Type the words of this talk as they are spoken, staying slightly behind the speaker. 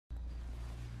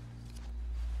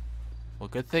Well,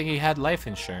 good thing he had life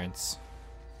insurance.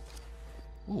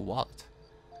 Ooh, wallet.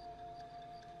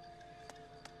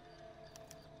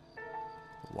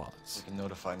 Wallets. We can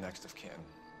notify next of kin.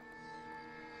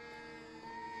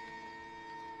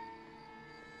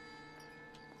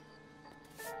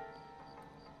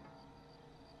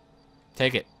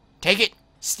 Take it. Take it!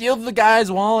 Steal the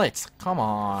guy's wallet! Come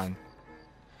on.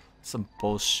 Some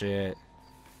bullshit.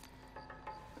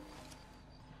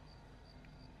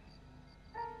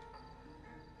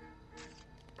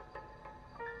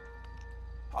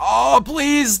 Oh,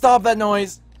 please stop that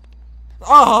noise!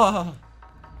 Oh!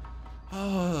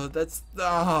 Oh, that's...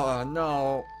 Oh,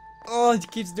 no. Oh, it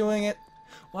keeps doing it.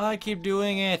 Why keep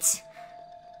doing it?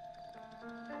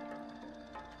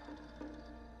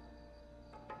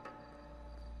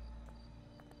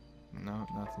 No,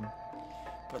 nothing.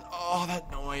 But, oh, that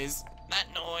noise. That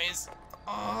noise.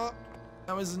 Oh,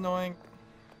 that was annoying.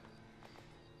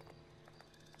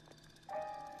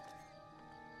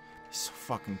 He's so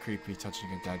fucking creepy touching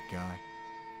a dead guy.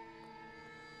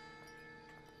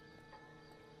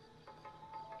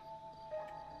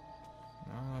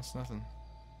 No, that's nothing.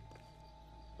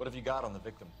 What have you got on the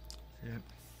victim? Yep.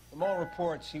 From all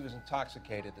reports, he was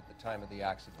intoxicated at the time of the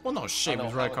accident. Well, no shit, he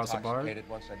was right across the bar. Intoxicated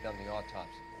once I'd done the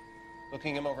autopsy.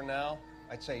 Looking him over now,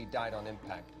 I'd say he died on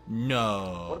impact.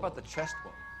 No. What about the chest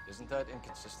wound? Isn't that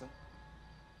inconsistent?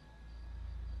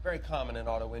 Very common in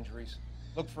auto injuries.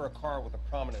 Look for a car with a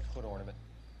prominent hood ornament.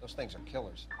 Those things are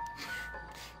killers.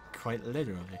 Quite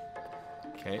literally.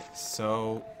 Okay,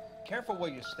 so... Careful where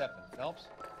you're stepping, Phelps.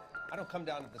 I don't come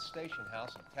down to the station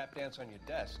house and tap dance on your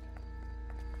desk.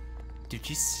 Dude,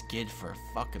 you skid for a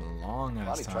fucking long ass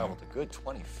Body time. traveled a good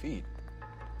 20 feet.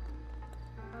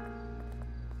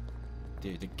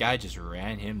 Dude, the guy just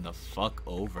ran him the fuck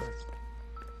over.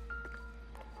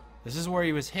 This is where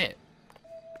he was hit.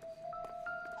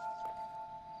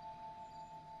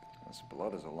 This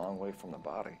blood is a long way from the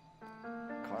body.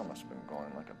 The car must have been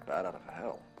going like a bat out of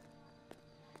hell.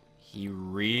 He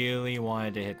really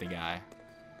wanted to hit the guy.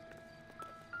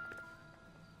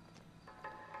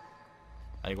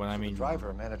 Like when I mean... The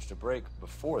driver managed to brake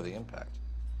before the impact.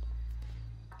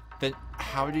 Then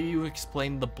how do you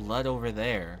explain the blood over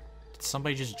there? Did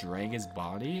somebody just drag his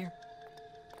body?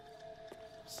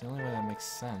 It's the only way that makes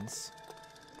sense.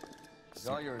 It's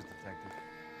all yours, Detective.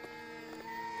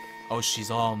 Oh, she's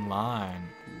online.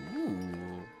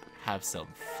 Ooh. Have some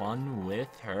fun with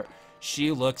her.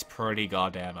 She looks pretty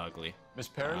goddamn ugly. Miss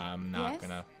Perry? I'm not Yes?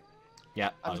 gonna...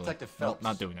 Yeah, I'm ugly. Detective Nope, Phelps.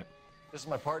 not doing it. This is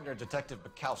my partner, Detective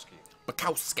Bukowski.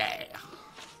 Bukowski!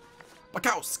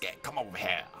 Bukowski, come over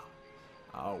here.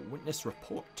 Witness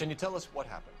report. Can you tell us what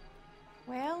happened?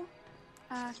 Well,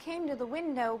 I came to the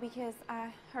window because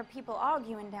I heard people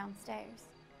arguing downstairs.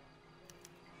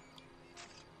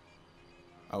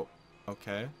 Oh,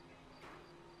 okay.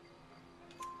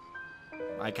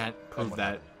 I can't prove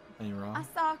that any I wrong.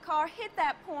 saw a car hit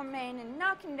that poor man and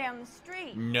knock him down the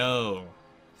street. No.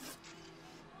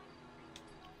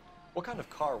 What kind of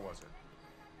car was it?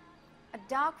 A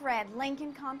dark red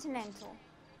Lincoln Continental.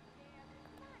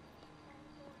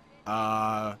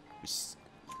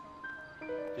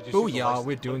 Did you Ooh, see the yeah, license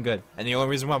we're plate? doing good. And the only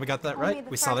reason why we got that Only right, the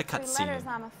we saw the first three letters, cutscene.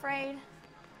 I'm afraid.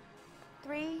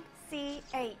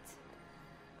 3C8.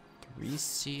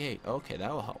 3C8. Okay,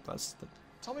 that will help us.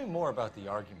 Tell me more about the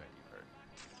argument you heard.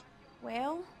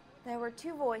 Well, there were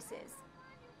two voices.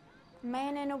 A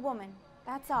man and a woman.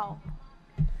 That's all.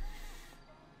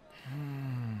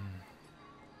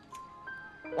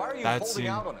 Why are you holding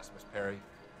out on us, Miss Perry?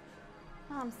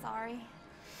 I'm sorry.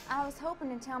 I was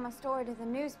hoping to tell my story to the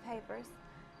newspapers.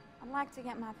 I'd like to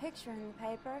get my picture in the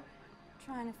paper.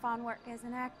 Trying to find work as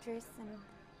an actress, and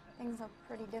things look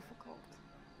pretty difficult.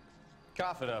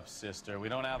 Cough it up, sister. We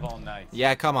don't have all night.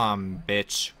 Yeah, come on,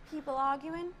 bitch. People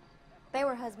arguing? They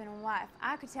were husband and wife.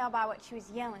 I could tell by what she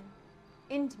was yelling.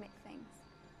 Intimate things.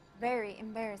 Very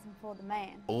embarrassing for the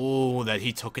man. Oh, that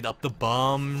he took it up the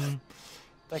bum.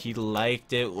 He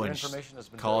liked it when she information has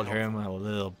been called very him a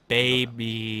little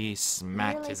baby,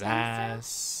 smacked Really his think so?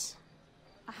 ass.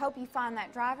 I hope you find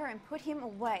that driver and put him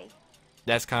away.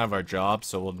 That's kind of our job,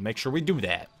 so we'll make sure we do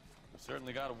that.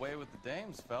 Certainly got away with the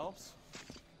dames, Phelps.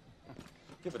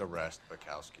 Give it a rest,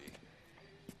 Bukowski.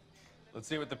 Let's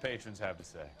see what the patrons have to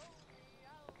say.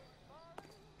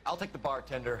 I'll take the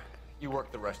bartender. You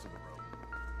work the rest of the room.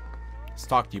 Let's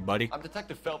talk to you, buddy. I'm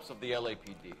Detective Phelps of the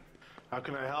LAPD. How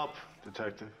can I help,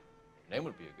 Detective? Name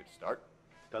would be a good start.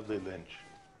 Dudley Lynch.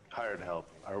 Hired help.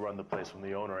 I run the place when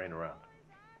the owner ain't around.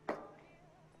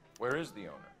 Where is the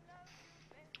owner?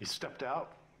 He stepped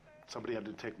out. Somebody had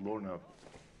to take Lorna,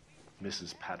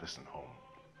 Mrs. Patterson, home.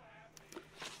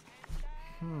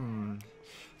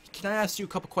 can I ask you a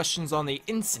couple questions on the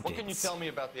incident? What can you tell me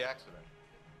about the accident?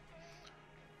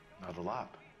 Not a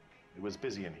lot. It was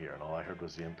busy in here, and all I heard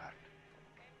was the impact.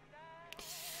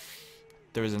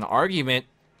 There was an argument,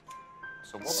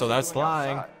 What so were you that's doing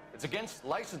lying. outside? It's against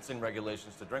licensing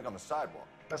regulations to drink on the sidewalk.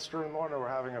 Lester and Lorna were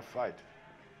having a fight.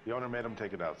 The owner made him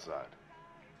take it outside.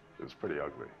 It was pretty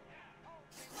ugly.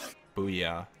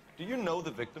 Booyah. Do you know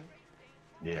the victim?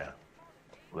 Yeah.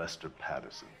 Lester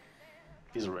Patterson.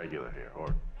 He's a regular here,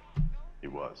 or he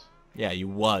was. Yeah, he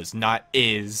was, not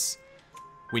is.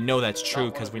 We know that's true Not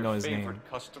one because of we your know his favorite name.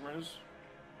 customers?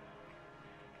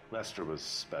 Lester was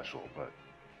special, but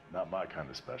not my kind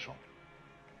of special.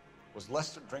 Was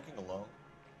Lester drinking alone?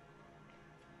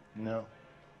 No.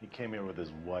 He came here with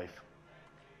his wife.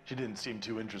 She didn't seem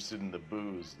too interested in the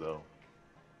booze, though.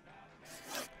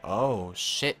 Oh,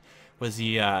 shit. Was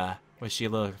he, was she a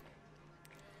little...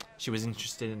 She was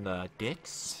interested in the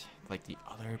dicks? Like the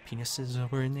other penises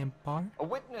that were in the bar? A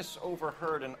witness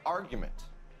overheard an argument.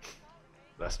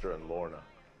 Lester and Lorna.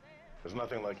 There's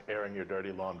nothing like airing your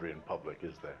dirty laundry in public,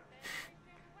 is there?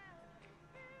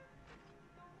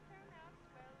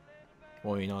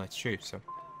 Well, you know that's true, so...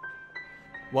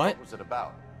 What? What was it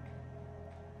about?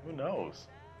 Who knows?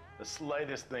 The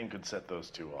slightest thing could set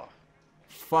those two off.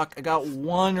 Fuck, I got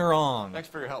one wrong. Thanks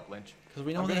for your help, Lynch. Because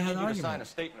we know I'm they gonna had need an you to sign a argument.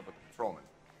 statement with the patrolman.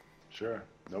 Sure,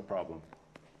 no problem.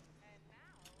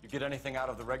 You get anything out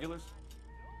of the regulars?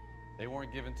 They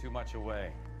weren't giving too much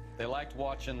away. They liked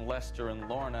watching Lester and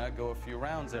Lorna go a few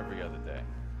rounds every other day.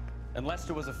 And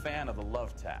Lester was a fan of the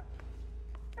love tap.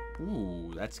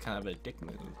 Ooh, that's kind of a dick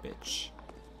move, bitch.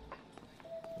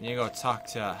 We need to go talk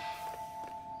to...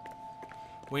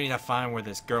 We need to find where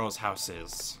this girl's house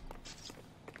is.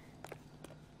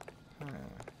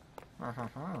 I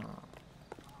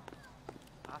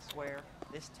swear,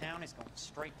 this town is going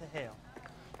straight to hell.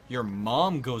 Your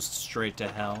mom goes straight to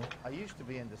hell. I used to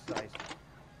be indecisive.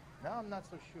 Now I'm not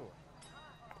so sure.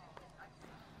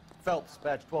 Phelps,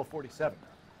 badge 1247.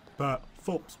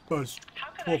 Phelps, badge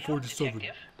How can I help,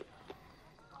 Detective?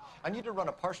 I need to run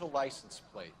a partial license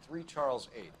plate, 3 Charles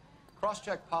 8.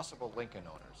 Cross-check possible Lincoln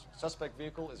owners. Suspect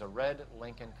vehicle is a red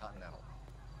Lincoln Continental.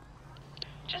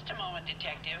 Just a moment,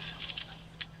 Detective.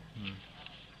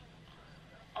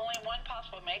 Only one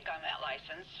possible make on that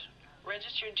license.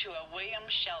 Registered to a William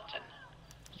Shelton,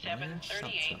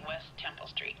 738 Shelton. West Temple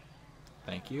Street.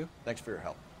 Thank you. Thanks for your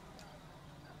help.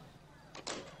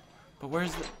 But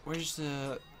where's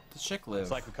the chick live? Looks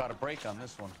like we caught a break on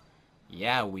this one.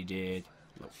 Yeah, we did.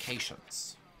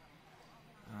 Locations.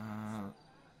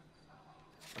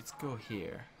 Let's go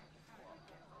here.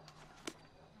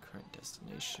 Current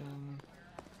destination.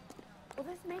 Will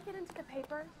this make it into the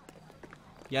paper?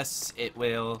 Yes, it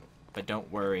will. But don't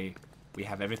worry. We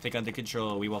have everything under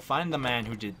control. We will find the man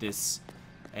who did this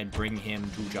and bring him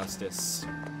to justice.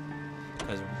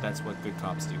 Because that's what good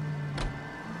cops do. So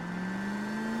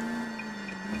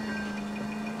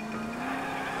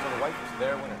the wife was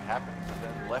there when it happened, and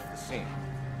then left the scene.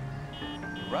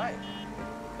 Right.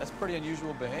 That's pretty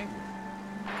unusual behavior.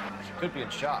 She could be in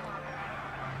shock.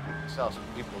 This how some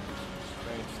people do some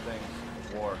strange things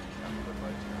in the war.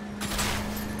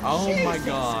 Oh Jeez, my it's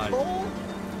god. cold.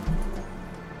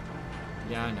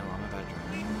 Yeah, I know. I'm a bad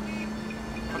driver.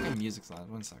 Fucking music's loud.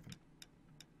 1 second.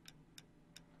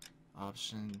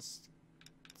 Options.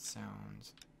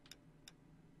 Sounds.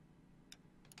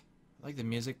 I like the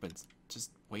music, but it's just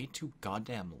way too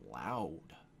goddamn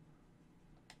loud.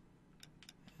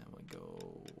 And we go.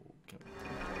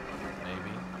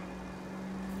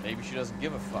 Maybe she doesn't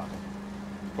give a fuck.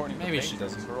 According to Maybe the she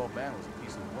papers, doesn't. Her old man was a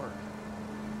piece of work.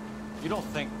 You don't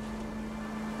think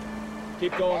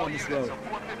Keep going on this road.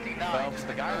 Phelps,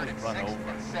 the guy was run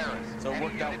over. So it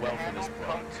worked out well for this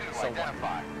girl. So what?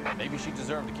 Maybe she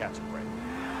deserved to catch a break.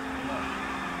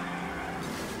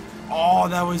 Oh,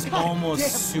 that was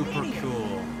almost super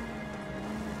cool.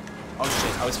 Oh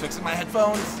shit, I was fixing my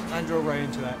headphones and I drove right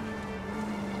into that.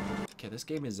 Okay, this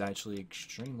game is actually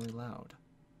extremely loud.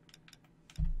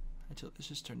 Let's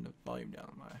just turn the volume down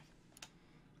on my...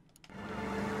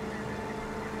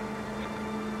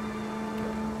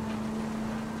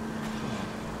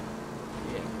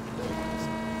 Yeah,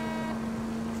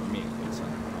 for me, it's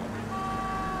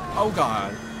oh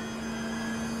god.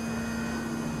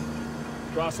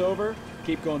 Cross over,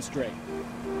 keep going straight.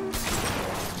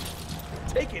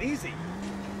 Take it easy.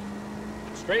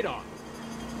 Straight on.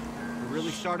 You're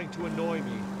really starting to annoy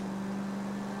me.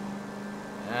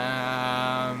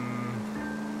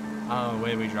 Oh, the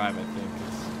way we drive, I think.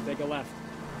 Is Take a left.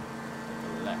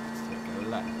 take a left, take a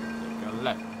left, take a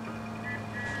left.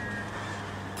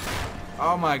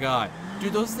 Oh my god.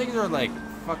 Dude, those things are like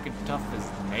fucking tough as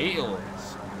nails.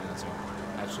 So,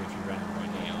 actually, if you ran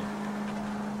right now.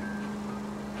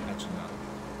 Actually, no.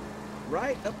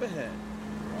 Right up ahead.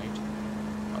 Right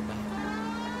up ahead.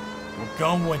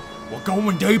 We're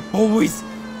going deep, boys!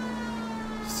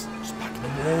 Just back in the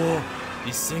wall.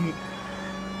 These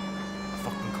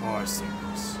fucking car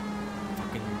signals.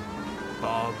 Fucking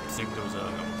Bob signals.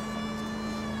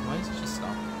 Why is it just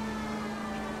stopping?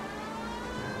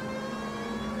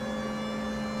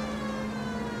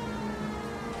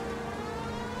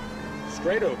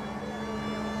 Straight over.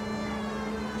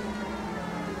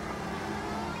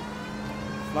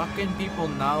 Fucking people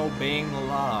not obeying the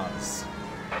laws.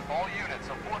 All units,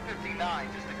 a 459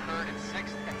 just occurred in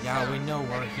 6th and Yeah, we 7th. know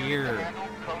we're here.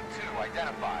 Code 2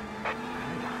 identified.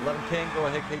 11 King, go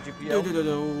ahead, KGPL.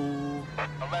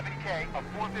 11K, a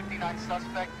 459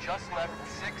 suspect just left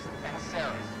 6th and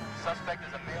Sarah's. Suspect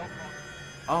is a male.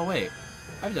 Oh wait,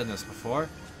 I've done this before.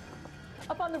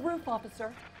 Up on the roof,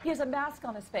 officer. He has a mask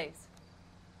on his face.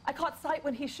 I caught sight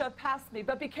when he shoved past me,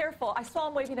 but be careful. I saw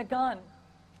him waving a gun.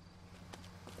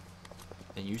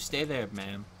 Then you stay there,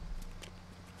 ma'am.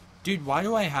 Dude, why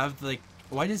do I have, like,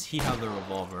 why does he have the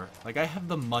revolver? Like, I have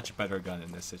the much better gun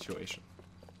in this situation.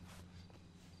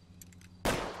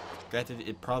 Granted,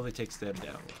 it probably takes them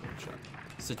down with one shot.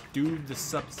 Subdue the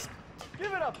subs.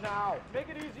 Give it up now. Make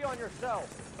it easy on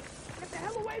yourself. Get the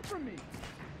hell away from me.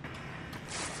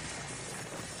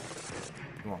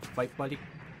 You want to fight, buddy?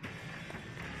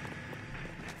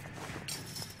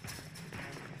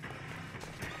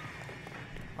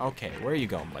 Okay, where are you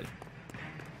going, buddy?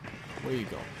 Where are you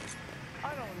going?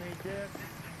 I don't need this.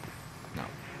 No.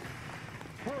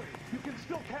 Hurry, you can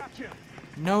still catch him.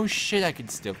 No shit, I can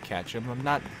still catch him. I'm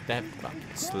not that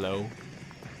fucking slow.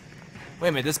 Wait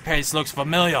a minute, this pace looks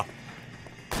familiar.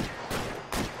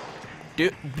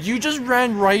 Dude, you just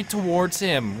ran right towards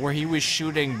him where he was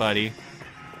shooting, buddy.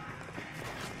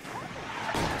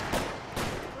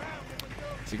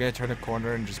 So you gotta turn a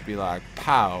corner and just be like,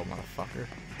 pow, motherfucker.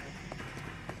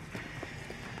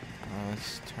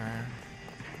 Let's turn.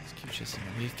 Let's keep chasing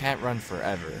him. He can't run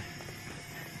forever.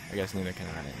 I guess neither can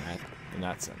I in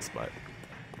that sense, but.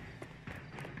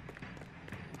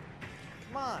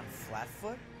 Come on,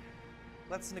 Flatfoot.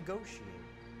 Let's negotiate.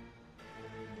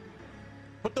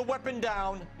 Put the weapon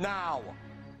down now.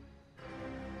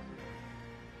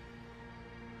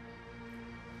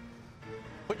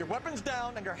 Put your weapons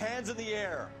down and your hands in the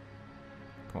air.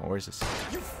 Come on, where's this?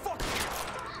 You fuck.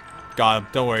 Got him.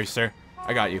 Don't worry, sir.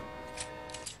 I got you.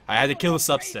 I had to kill the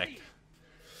subsect.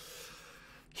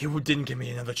 You didn't give me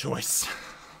another choice.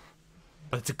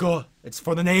 But it's a goal. It's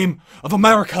for the name of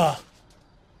America.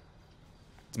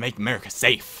 To make America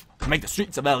safe. To make the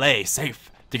streets of L.A.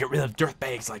 safe. To get rid of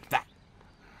dirtbags like that.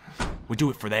 We do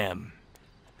it for them.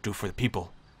 We do it for the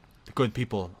people. The good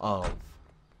people of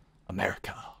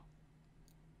America.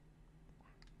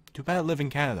 Too bad I live in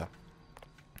Canada.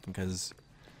 Because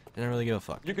I don't really give a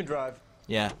fuck. You can drive.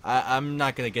 Yeah, I'm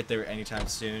not gonna get there anytime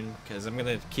soon, because I'm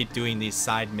gonna keep doing these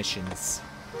side missions.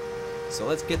 So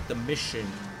let's get the mission,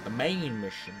 the main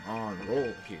mission, on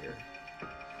roll here.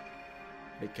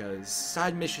 Because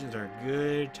side missions are a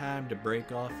good time to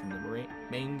break off from the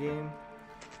main game.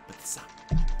 But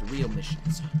the real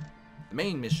missions, the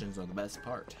main missions are the best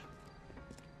part.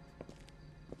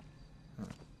 Huh.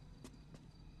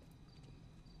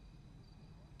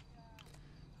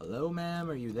 Hello, ma'am,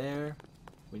 are you there?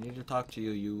 We need to talk to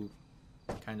you. You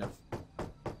kind of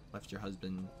left your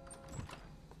husband.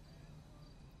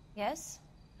 Yes?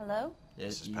 Hello?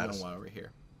 Yes, you know why we're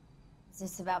here. Is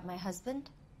this about my husband?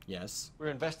 Yes. We're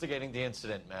investigating the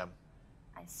incident, ma'am.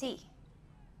 I see.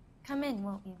 Come in,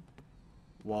 won't you?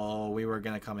 Well, we were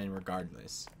gonna come in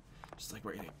regardless. Just like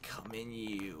we're gonna come in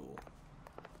you.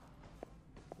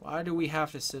 Why do we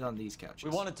have to sit on these couches? We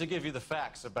wanted to give you the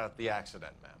facts about the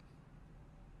accident, ma'am.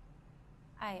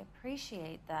 I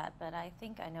appreciate that, but I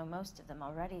think I know most of them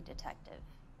already, Detective.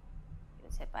 He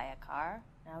was hit by a car,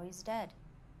 now he's dead.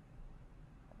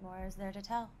 What more is there to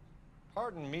tell?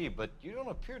 Pardon me, but you don't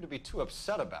appear to be too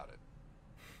upset about it.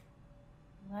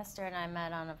 Lester and I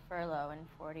met on a furlough in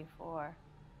 '44.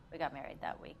 We got married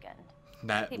that weekend.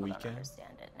 People don't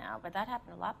understand it now, but that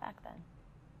happened a lot back then.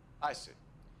 I see.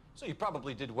 So you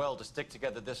probably did well to stick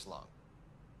together this long.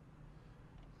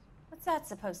 What's that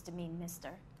supposed to mean, mister?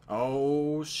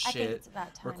 Oh shit. I think it's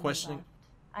about time we're questioning. you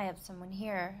left. I have someone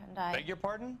here, and I... Beg your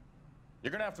pardon?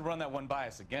 You're gonna have to run that one by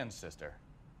us again, sister.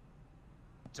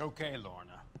 It's okay,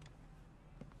 Lorna.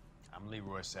 I'm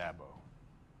Leroy Sabo.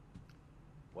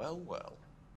 Well, well.